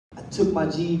took my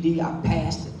GED, I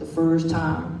passed it the first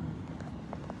time.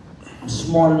 I'm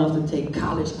smart enough to take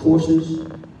college courses.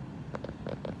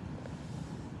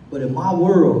 But in my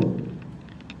world,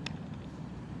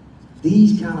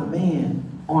 these kind of men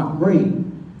aren't great.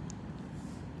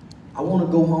 I want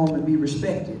to go home and be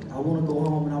respected. I want to go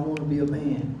home and I want to be a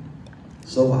man.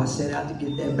 So I set out to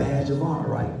get that badge of honor,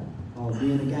 right?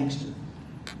 Being a gangster.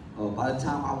 By the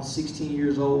time I was 16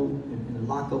 years old in a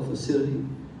lockup facility,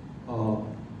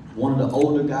 one of the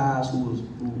older guys who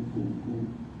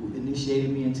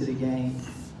initiated me into the gang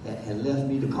had left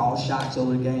me to call shots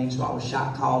over the gang, so I was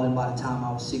shot calling by the time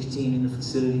I was 16 in the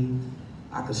facility.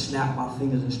 I could snap my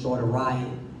fingers and start a riot.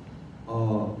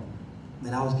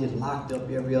 And I was getting locked up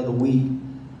every other week,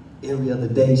 every other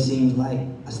day. Seems like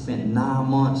I spent 9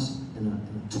 months in a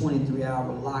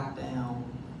 23-hour lockdown,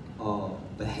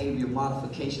 behavior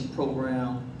modification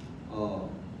program.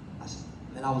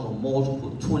 And I was on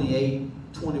multiple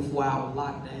 28, 24-hour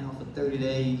lockdown for 30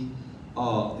 days.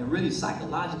 And really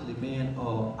psychologically, man,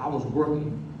 I was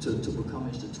working to become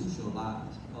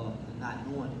institutionalized and not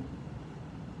knowing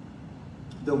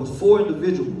it. There was 4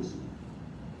 individuals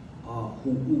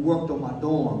who worked on my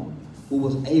dorm who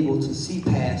was able to see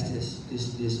past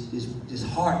this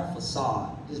hard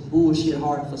facade, this bullshit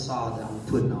hard facade that I was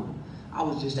putting on. I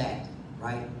was just acting,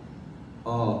 right?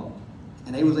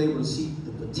 And they was able to see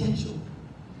the potential.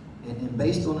 And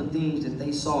based on the things that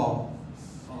they saw,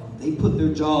 they put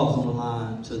their jobs on the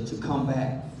line to come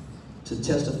back to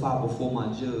testify before my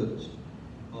judge.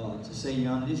 To say,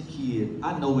 Your Honor, this kid,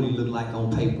 I know what he looked like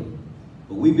on paper,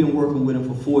 but we've been working with him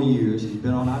for 4 years. He's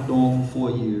been on our dorm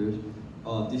for 4 years.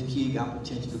 This kid got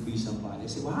potential to be somebody. They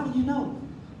said, well, how do you know?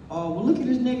 Well, look at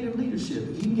his negative leadership.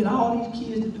 If you can get all these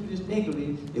kids to do this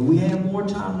negatively, if we have more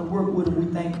time to work with him,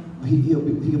 we think he'll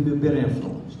be a better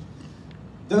influence.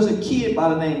 There's a kid by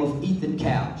the name of Ethan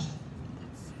Couch.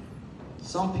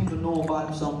 Some people know about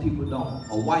him, some people don't.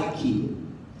 A white kid.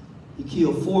 He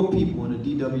killed 4 people in a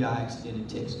DWI accident in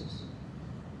Texas.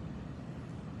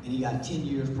 And he got 10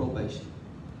 years probation.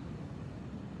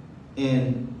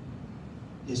 And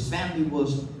his family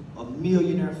was a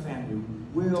millionaire family,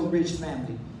 real rich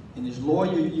family. And his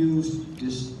lawyer used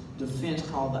this defense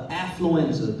called the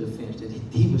affluenza defense, that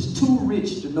he was too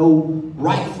rich to know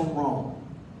right from wrong.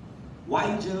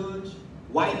 White judge,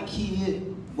 white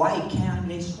kid, white county,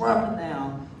 they swear up and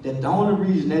down that the only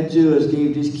reason that judge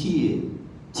gave this kid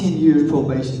 10 years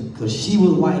probation because she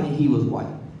was white and he was white.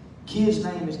 Kid's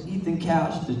name is Ethan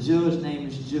Couch, the judge's name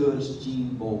is Judge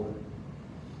Gene Boyd.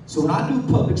 So when I do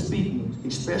public speaking,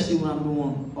 especially when I'm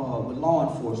doing with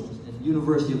law enforcement at the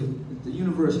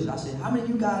universities, I said, how many of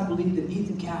you guys believe that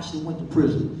Ethan Couch went to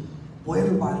prison? Boy,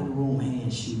 everybody in the room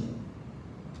hands shoot up.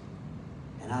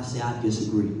 And I say, I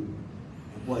disagree.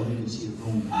 And boy, you can see the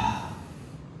room.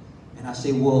 And I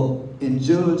say, well, in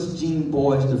Judge Gene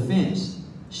Boyd's defense,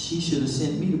 she should have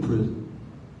sent me to prison.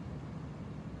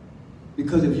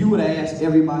 Because if you would have asked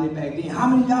everybody back then, how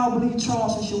many of y'all believe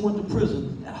Charleston should went to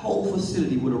prison? That whole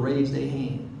facility would have raised their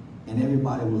hand, and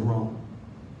everybody was wrong.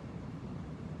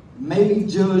 Maybe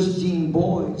Judge Gene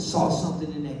Boyd saw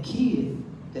something in that kid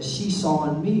that she saw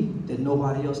in me that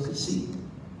nobody else could see.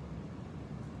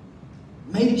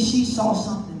 Maybe she saw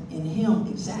something in him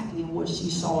exactly what she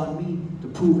saw in me to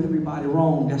prove everybody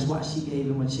wrong. That's why she gave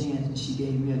him a chance and she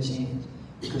gave me a chance.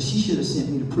 Because she should have sent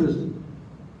me to prison.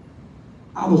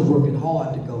 I was working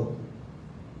hard to go.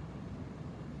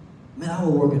 Man, I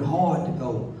was working hard to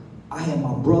go. I had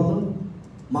my brother,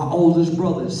 my oldest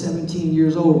brother, 17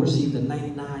 years old, received a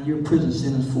 99-year prison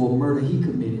sentence for a murder he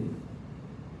committed.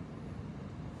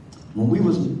 When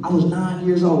I was 9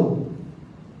 years old.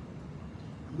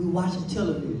 We were watching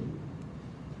television.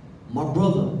 My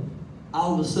brother,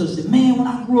 all of a sudden said, man, when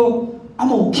I grow up, I'm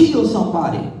gonna kill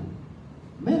somebody.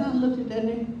 Man, I looked at that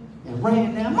nigga and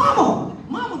ran down.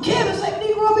 Mama, Kevin said,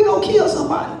 Negro, we gonna kill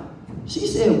somebody. She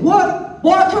said, what?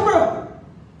 Boy, come here.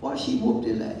 Boy, she whooped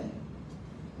his ass.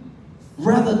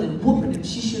 Rather than whooping him,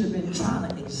 she should have been trying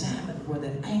to examine where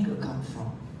that anger comes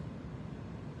from.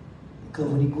 Because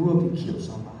when he grew up, he killed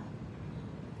somebody.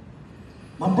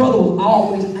 My brother was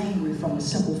always angry from the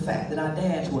simple fact that our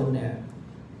dads wasn't there.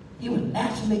 He was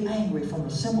naturally angry from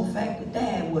the simple fact that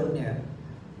dad wasn't there.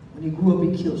 When he grew up,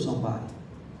 he killed somebody.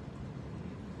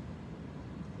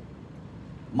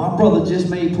 My brother just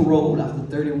made parole after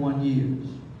 31 years.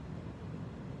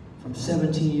 From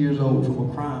 17 years old from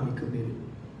a crime he committed.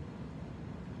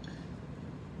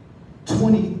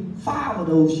 25 of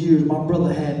those years, my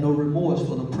brother had no remorse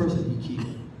for the person he killed.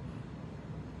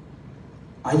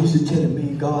 I used to tell him,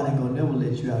 man, God ain't gonna never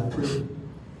let you out of prison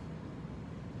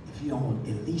if you don't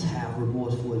at least have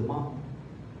remorse for his mama.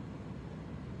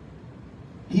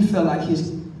 He felt like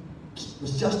his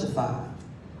was justified.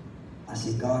 I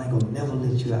said, God ain't gonna never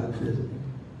let you out of prison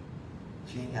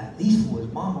if you ain't got at least for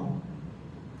his mama.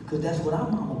 Because that's what our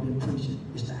mama been preaching,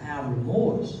 is to have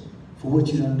remorse for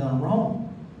what you done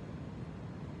wrong.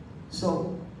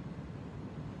 So,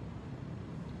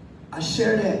 I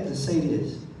share that to say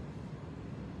this.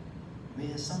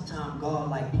 Man, sometimes God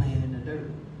like playing in the dirt,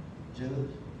 Judge.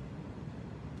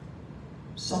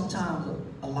 Sometimes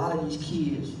a lot of these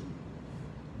kids,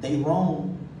 they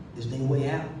wrong is their way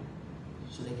out.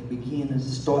 So they can begin to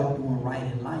start doing right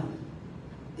in life.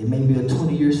 It may be a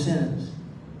 20-year sentence.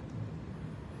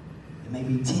 It may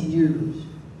be 10 years.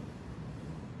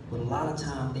 But a lot of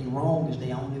times they wrong is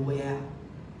their only way out.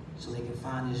 So they can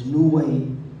find this new way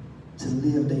to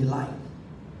live their life.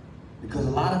 Because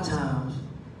a lot of times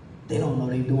they don't know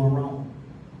they're doing wrong.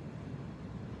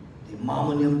 Their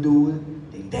mama and them do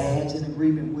it. Their dad's in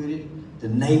agreement with it. The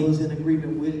neighbors in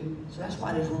agreement with it. So that's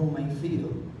why this room ain't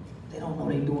filled. They don't know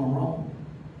they're doing wrong.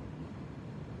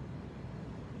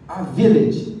 Our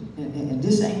village, and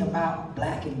this ain't about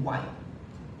black and white.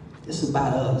 It's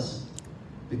about us.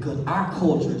 Because our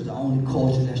culture is the only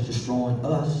culture that's destroying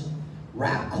us.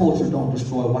 Rap culture don't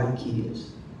destroy white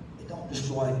kids. It don't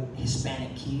destroy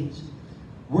Hispanic kids.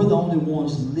 We're the only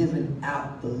ones living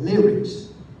out the lyrics.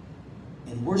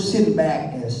 And we're sitting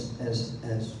back as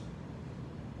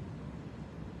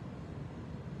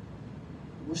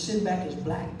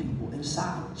black people in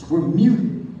silence. We're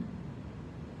muted.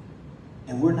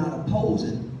 And we're not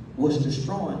opposing what's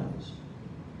destroying us.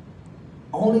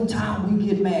 Only time we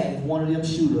get mad if one of them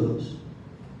shoot us.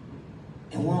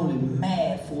 And we're only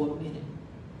mad for a minute.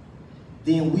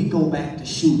 Then we go back to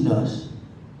shooting us.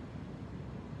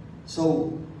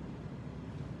 So,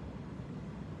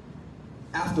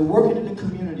 after working in the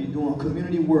community, doing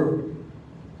community work,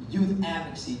 youth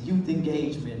advocacy, youth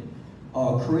engagement,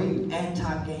 creating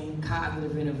anti-gang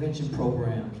cognitive intervention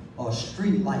programs,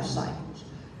 street life cycles,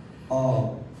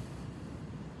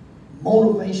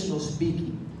 motivational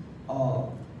speaking.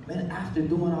 Man, after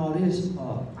doing all this,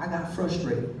 I got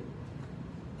frustrated.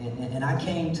 And I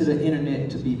came to the internet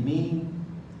to be mean.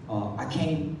 I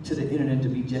came to the internet to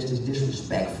be just as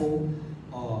disrespectful,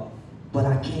 but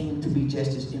I came to be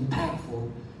just as impactful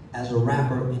as a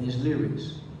rapper in his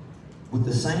lyrics. With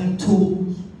the same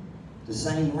tools, the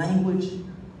same language,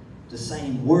 the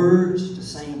same words, the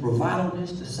same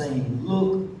bravadoness, the same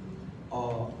look.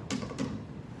 I'm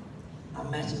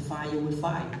matching fire with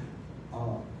fire,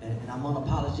 and I'm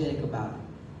unapologetic about it.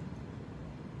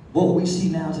 What we see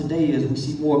now today is we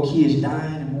see more kids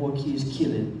dying and more kids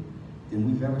killing than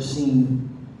we've ever seen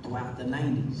throughout the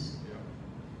 90s.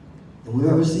 Than we've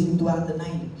ever seen throughout the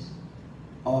 90s.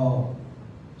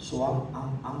 So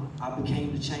I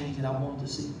became the change that I wanted to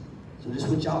see. So this is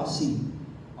what y'all see,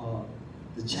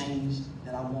 the change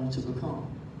that I wanted to become.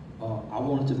 I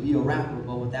wanted to be a rapper,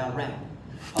 but without rapping.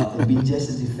 And be just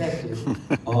as effective,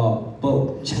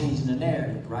 but changing the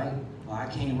narrative, right? I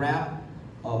can't rap,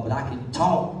 but I can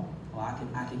talk.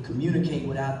 I can communicate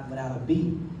without a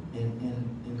beat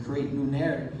and create new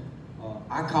narratives.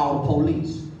 I call the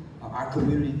police. Our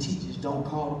community teachers don't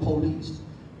call the police.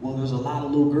 Well, there's a lot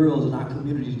of little girls in our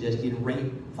community that's getting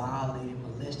raped, violated,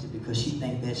 molested because she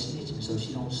thinks that's snitching, so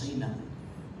she don't say nothing.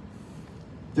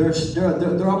 There are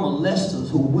molesters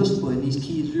who whisper in these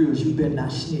kids' ears, "You better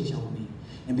not snitch on me."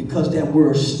 And because that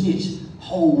word snitch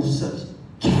holds such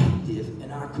captive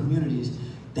in our communities,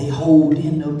 they hold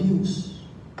in the abuse.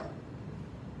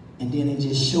 And then they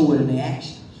just show it in their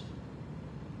actions.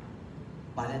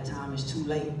 By that time, it's too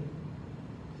late.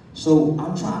 So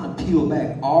I'm trying to peel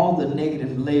back all the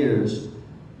negative layers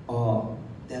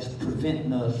that's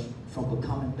preventing us from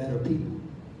becoming better people.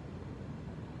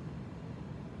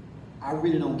 I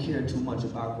really don't care too much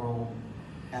about grown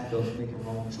adults making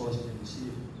wrong choices and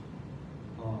decisions.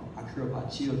 I care about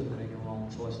children making wrong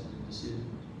choices and decisions.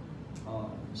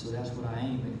 So that's what I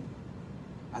aim at.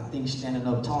 I think standing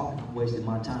up talking, I'm wasting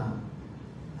my time.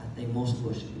 I think most of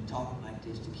us should be talking like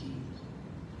this to kids.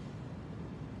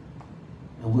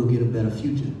 And we'll get a better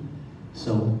future.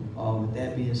 So with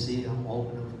that being said, I'm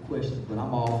open up for questions, but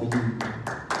I'm all for you.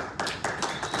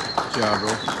 Good job,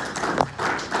 bro.